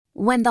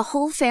When the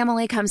whole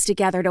family comes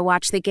together to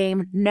watch the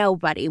game,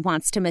 nobody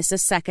wants to miss a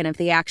second of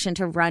the action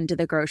to run to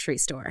the grocery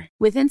store.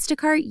 With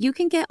Instacart, you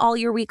can get all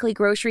your weekly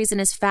groceries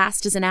in as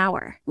fast as an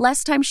hour.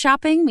 Less time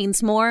shopping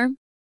means more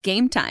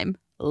game time.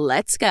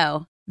 Let's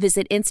go.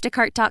 Visit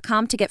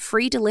instacart.com to get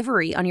free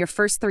delivery on your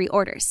first 3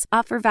 orders.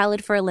 Offer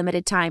valid for a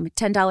limited time.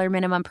 $10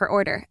 minimum per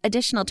order.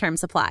 Additional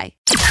terms apply.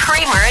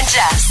 Kramer and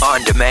Jess.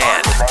 On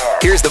demand.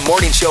 Here's the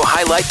morning show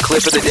highlight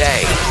clip of the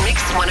day.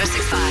 Mix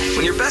 106.5.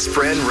 When your best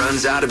friend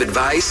runs out of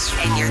advice.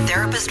 And your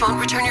therapist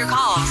won't return your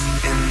calls.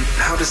 And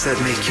how does that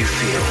make you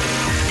feel?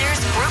 There's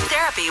group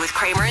therapy with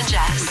Kramer and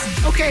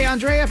Jess. Okay,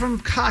 Andrea from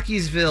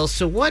Cockeysville.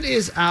 So what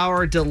is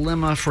our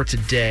dilemma for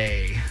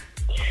today?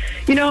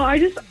 You know, I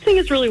just think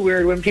it's really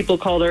weird when people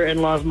call their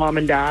in-laws mom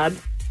and dad.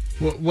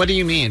 What do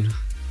you mean?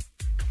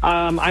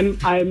 I'm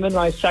in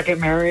my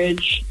second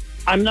marriage.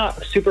 I'm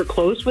not super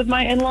close with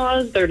my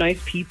in-laws. They're nice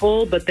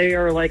people, but they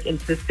are like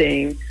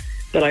insisting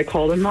that I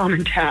call them mom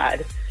and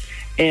dad.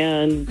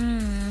 And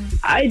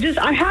I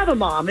have a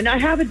mom and I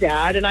have a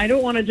dad, and I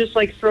don't want to just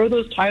like throw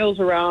those titles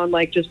around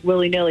like just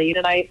willy-nilly.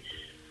 And I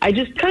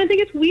just kind of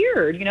think it's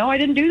weird. You know, I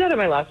didn't do that in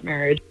my last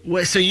marriage.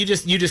 So you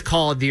just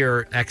called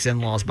your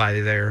ex-in-laws by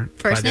their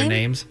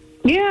names?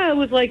 Yeah, it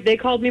was like they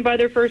called me by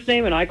their first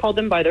name and I called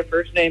them by their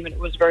first name, and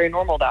it was very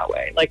normal that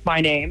way, like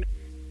my name.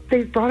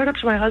 They brought it up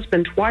to my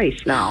husband twice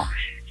now,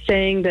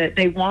 saying that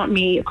they want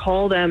me to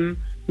call them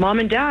mom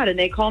and dad, and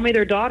they call me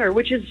their daughter,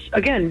 which is,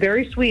 again,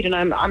 very sweet, and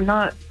I'm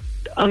not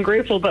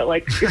ungrateful, but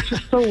like it's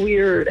just so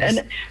weird.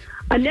 And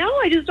now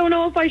I just don't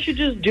know if I should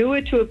just do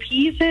it to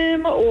appease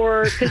him,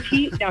 or because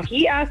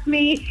he asked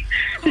me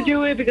to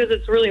do it because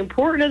it's really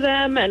important to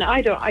them, and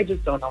I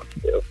just don't know what to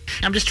do.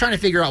 I'm just trying to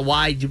figure out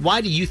why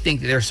do you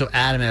think that they're so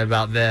adamant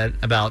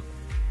about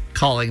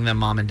calling them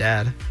mom and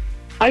dad?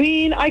 I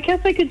mean, I guess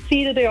I could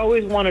see that they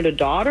always wanted a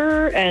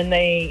daughter, and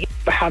they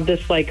have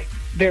this like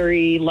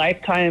very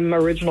Lifetime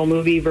original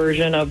movie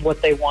version of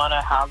what they want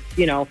to have,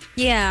 you know.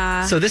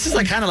 Yeah. So this is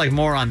like kind of like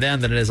more on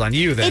them than it is on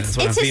you then, is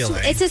what I'm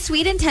feeling. It's a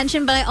sweet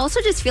intention, but I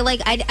also just feel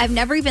like I've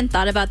never even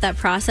thought about that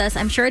process.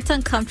 I'm sure it's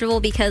uncomfortable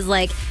because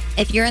like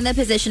if you're in the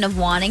position of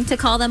wanting to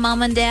call them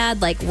mom and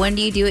dad, like when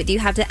do you do it? Do you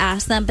have to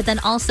ask them? But then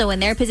also in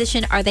their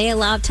position, are they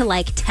allowed to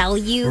like tell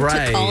you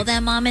to call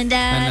them mom and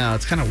dad? I know,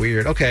 it's kind of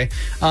weird. Okay.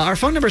 Our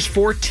phone number is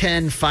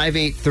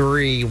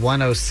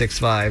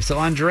 410-583-1065. So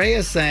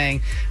Andrea's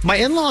saying, my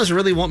in-laws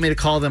really want me to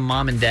call them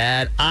mom and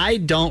dad. I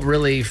don't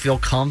really feel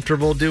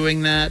comfortable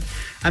doing that.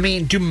 I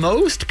mean, do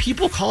most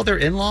people call their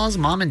in-laws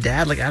mom and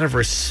dad like out of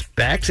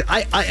respect?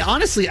 I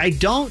honestly, I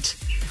don't.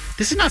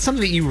 This is not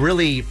something that you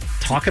really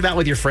talk about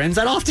with your friends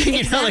that often.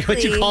 You know, like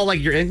what you call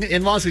like your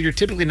in-laws, because you're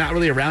typically not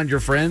really around your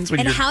friends.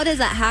 And how does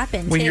that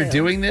happen when you're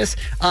doing this?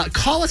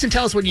 Call us and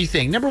tell us what you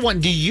think. Number one,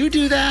 do you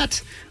do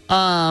that?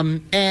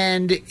 And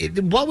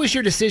what was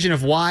your decision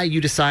of why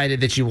you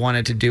decided that you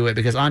wanted to do it?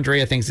 Because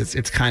Andrea thinks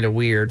it's kind of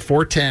weird.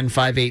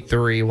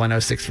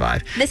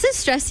 410-583-1065. This is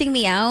stressing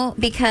me out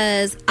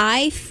because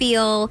I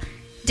feel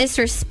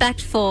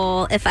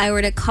disrespectful if I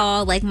were to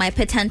call like my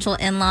potential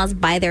in-laws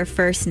by their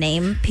first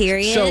name,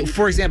 period. So,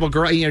 for example,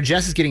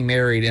 Jess is getting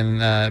married in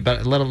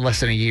about a little less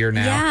than a year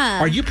now. Yeah.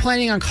 Are you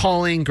planning on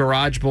calling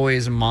Garage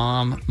Boy's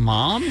mom?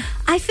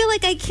 I feel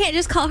like I can't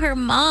just call her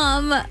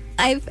mom.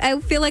 I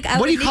feel like I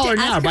What would do you call need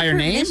to her now? ask By her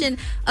permission.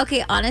 name?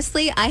 Okay,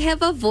 honestly, I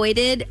have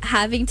avoided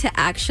having to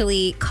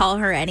actually call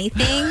her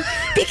anything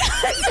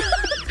because I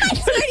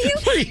swear to you,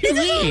 What do you this is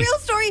a mean? real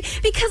story,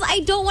 because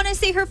I don't want to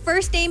say her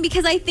first name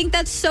because I think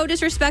that's so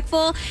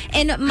disrespectful.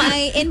 In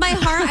my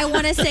heart, I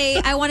want to say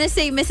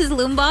Mrs.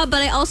 Loomba,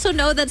 but I also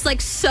know that's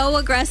like so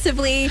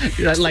aggressively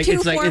Like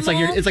too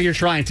it's like you're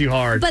trying too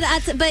hard. But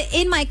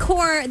in my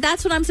core,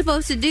 that's what I'm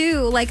supposed to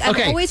do. Like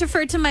I've always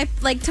referred to my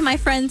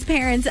friends'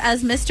 parents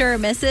as Mr. or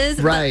Mrs.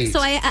 Right. So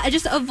I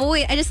just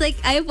avoid. I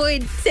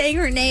avoid saying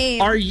her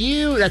name. Are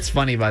you? That's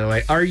funny, by the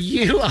way. Are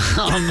you?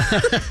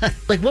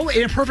 Like, what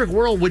in a perfect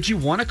world would you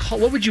want to call?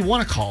 What would you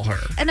want to call her?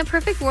 In a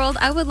perfect world,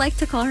 I would like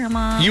to call her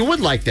mom. You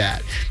would like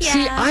that. Yeah.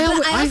 See,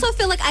 But I also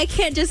feel like I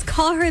can't just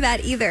call her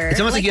that either. It's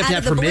almost like you have to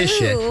have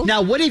permission. Blue.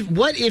 Now, what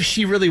if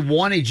she really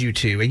wanted you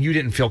to and you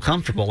didn't feel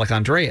comfortable, like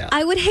Andrea?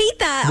 I would hate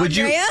that.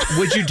 Andrea.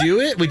 Would you do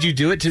it? Would you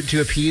do it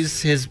to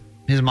appease his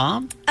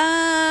mom?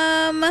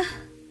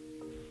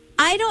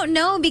 I don't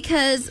know,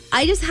 because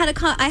I just had a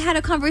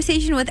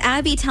conversation with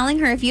Abby telling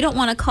her if you don't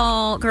want to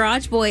call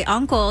Garage Boy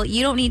uncle,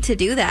 you don't need to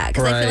do that,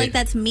 because I feel like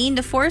that's mean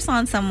to force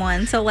on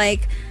someone. So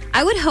like,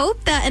 I would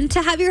hope that, and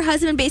to have your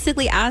husband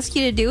basically ask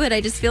you to do it,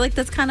 I just feel like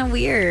that's kind of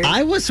weird.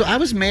 I was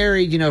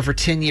married, for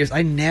 10 years.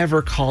 I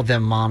never called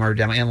them mom or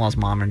dad, my in-laws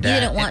mom or dad.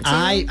 You didn't want to?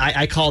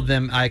 I called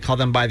them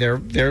by their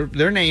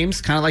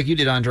names, kind of like you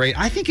did, Andre.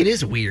 I think it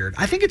is weird.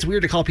 I think it's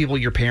weird to call people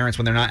your parents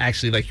when they're not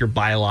actually like your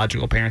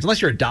biological parents,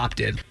 unless you're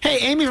adopted. Hey,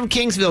 Amy from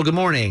Kingsville, good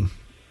morning.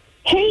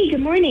 Hey, good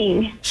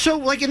morning. So,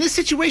 like, in this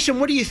situation,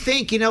 what do you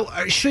think?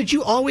 Should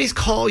you always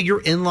call your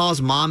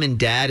in-laws mom and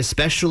dad,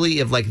 especially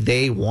if, like,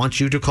 they want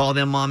you to call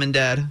them mom and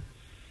dad?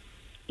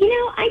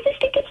 I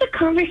just think it's a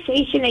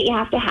conversation that you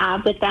have to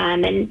have with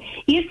them, and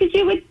you have to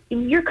do what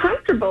you're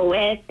comfortable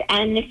with.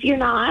 And if you're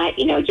not,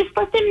 just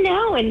let them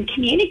know and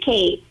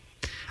communicate.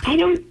 I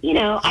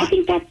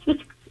think that's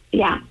what's,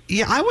 yeah.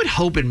 Yeah, I would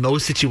hope in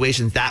most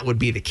situations that would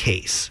be the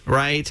case,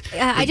 right?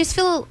 I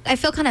feel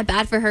kind of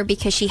bad for her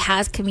because she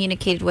has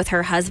communicated with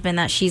her husband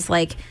that she's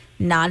like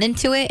not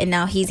into it, and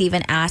now he's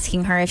even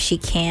asking her if she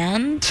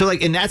can. So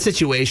like in that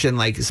situation,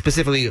 like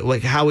specifically,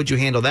 like how would you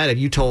handle that if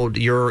you told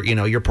your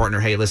partner,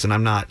 hey, listen,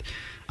 I'm not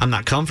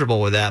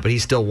comfortable with that, but he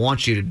still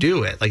wants you to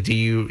do it? Like, do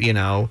you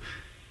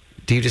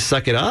just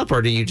suck it up,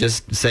 or do you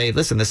just say,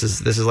 listen, this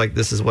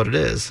is what it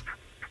is?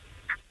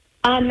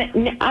 I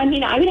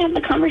would have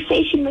the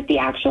conversation with the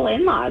actual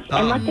in-laws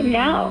and let them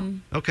know.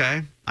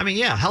 Okay.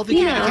 Healthy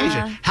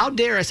communication. How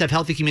dare us have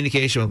healthy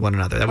communication with one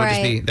another? That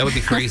would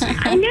be crazy.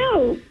 I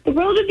know. The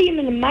world would be in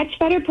a much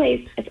better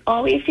place if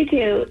all we have to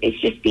do is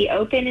just be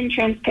open and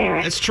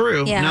transparent. That's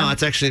true. Yeah. No,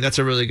 that's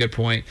a really good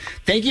point.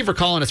 Thank you for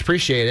calling us.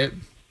 Appreciate it.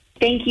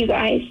 Thank you,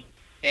 guys.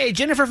 Hey,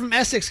 Jennifer from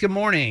Essex, good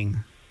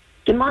morning.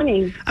 Good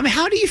morning.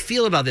 How do you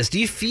feel about this? Do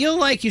you feel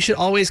like you should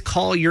always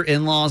call your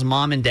in-laws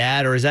mom and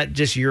dad, or is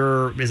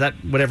that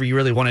whatever you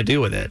really want to do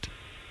with it?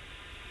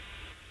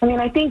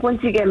 I think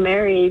once you get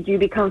married, you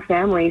become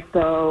family,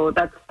 so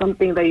that's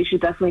something that you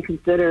should definitely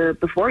consider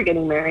before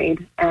getting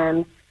married.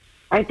 And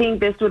I think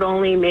this would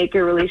only make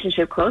your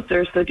relationship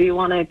closer. So do you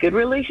want a good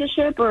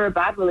relationship or a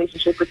bad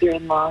relationship with your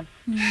in-laws?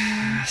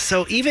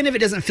 So even if it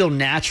doesn't feel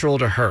natural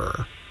to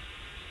her,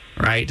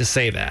 right, to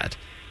say that,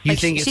 you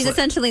think she's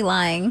essentially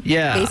lying.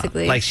 Yeah,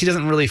 basically. Like she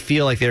doesn't really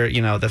feel like they're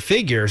the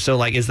figure. So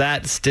like, is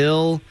that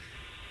still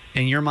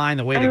in your mind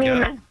the way to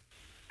go?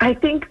 I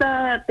think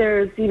that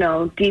there's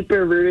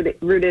deeper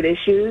rooted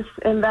issues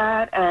in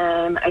that,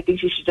 and I think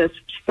she should just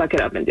suck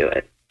it up and do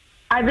it.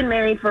 I've been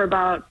married for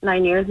about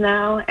 9 years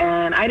now,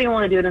 and I didn't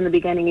want to do it in the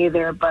beginning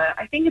either, but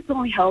I think it's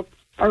only helped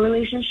our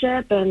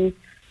relationship, and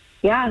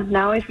yeah,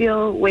 now I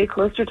feel way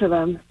closer to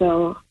them.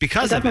 So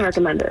because I definitely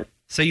recommend it.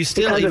 So you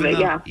still,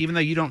 even though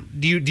you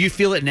don't, do you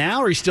feel it now,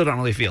 or you still don't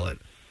really feel it?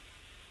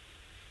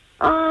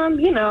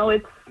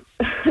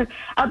 It's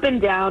up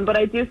and down, but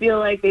I do feel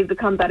like they've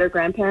become better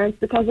grandparents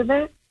because of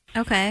it.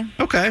 Okay.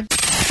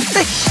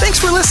 Hey, thanks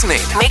for listening.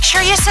 Make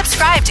sure you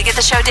subscribe to get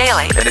the show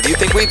daily. And if you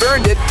think we've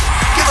earned it,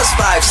 give us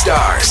 5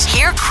 stars.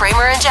 Hear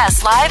Kramer and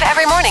Jess live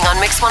every morning on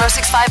Mix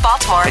 106.5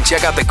 Baltimore. And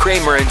check out the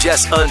Kramer and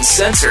Jess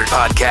Uncensored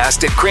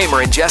podcast at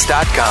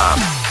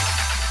kramerandjess.com.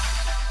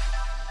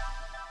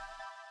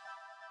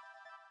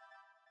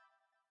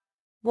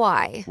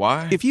 Why?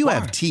 If you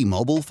have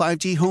T-Mobile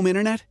 5G home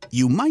internet,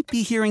 you might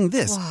be hearing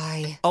this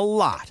Why? a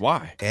lot.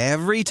 Why?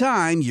 Every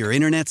time your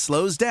internet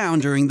slows down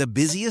during the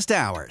busiest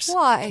hours.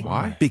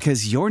 Why?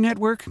 Because your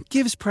network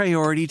gives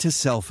priority to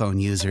cell phone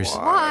users.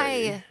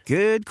 Why?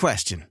 Good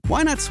question.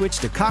 Why not switch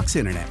to Cox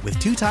Internet with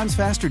 2 times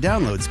faster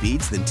download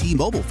speeds than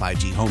T-Mobile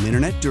 5G home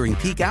internet during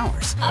peak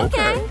hours?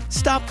 Okay.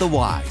 Stop the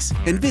whys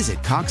and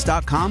visit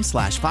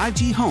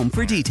cox.com/5G home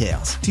for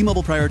details.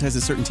 T-Mobile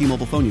prioritizes certain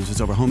T-Mobile phone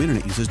users over home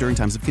internet users during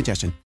times of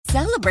congestion.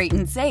 Celebrate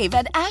and save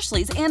at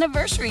Ashley's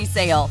Anniversary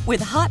Sale. With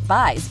Hot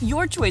Buys,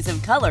 your choice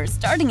of colors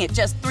starting at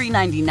just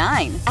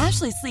 $3.99.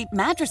 Ashley Sleep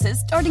mattresses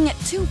starting at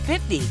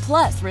 $2.50.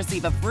 Plus,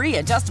 receive a free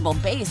adjustable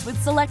base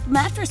with select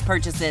mattress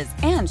purchases.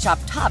 And shop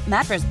top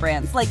mattress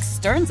brands like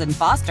Stearns &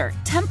 Foster,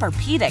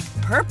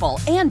 Tempur-Pedic,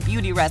 Purple, and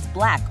Beautyrest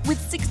Black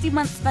with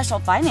 60-month special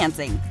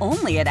financing.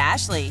 Only at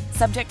Ashley.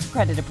 Subject to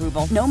credit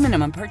approval. No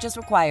minimum purchase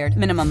required.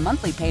 Minimum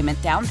monthly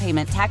payment, down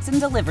payment, tax, and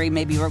delivery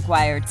may be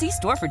required. See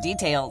store for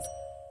details.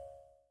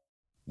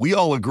 We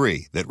all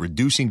agree that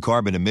reducing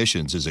carbon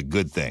emissions is a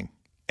good thing.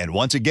 And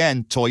once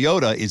again,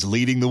 Toyota is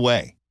leading the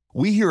way.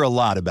 We hear a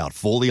lot about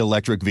fully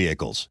electric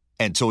vehicles,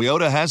 and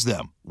Toyota has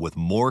them, with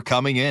more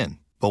coming in.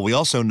 But we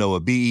also know a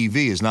BEV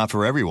is not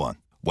for everyone,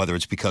 whether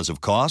it's because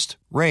of cost,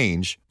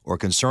 range, or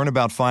concern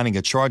about finding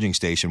a charging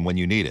station when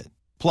you need it.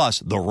 Plus,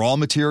 the raw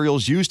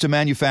materials used to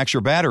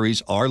manufacture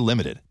batteries are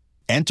limited.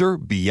 Enter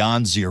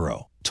Beyond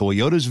Zero,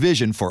 Toyota's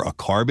vision for a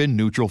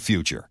carbon-neutral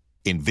future.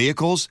 In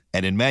vehicles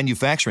and in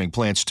manufacturing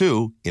plants,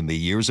 too, in the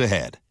years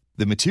ahead.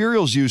 The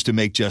materials used to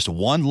make just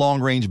one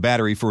long-range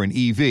battery for an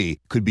EV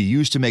could be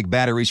used to make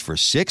batteries for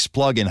 6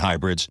 plug-in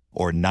hybrids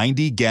or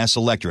 90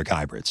 gas-electric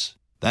hybrids.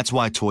 That's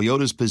why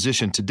Toyota's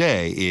position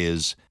today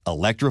is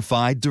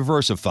electrified,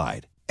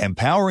 diversified,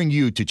 empowering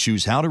you to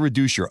choose how to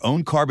reduce your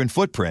own carbon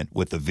footprint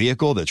with the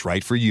vehicle that's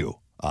right for you,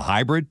 a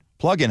hybrid,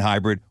 plug-in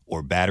hybrid,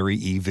 or battery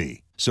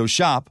EV. So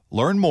shop,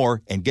 learn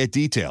more, and get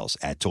details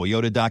at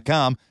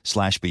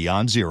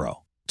toyota.com/beyond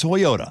zero.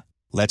 Toyota,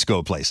 let's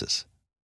go places.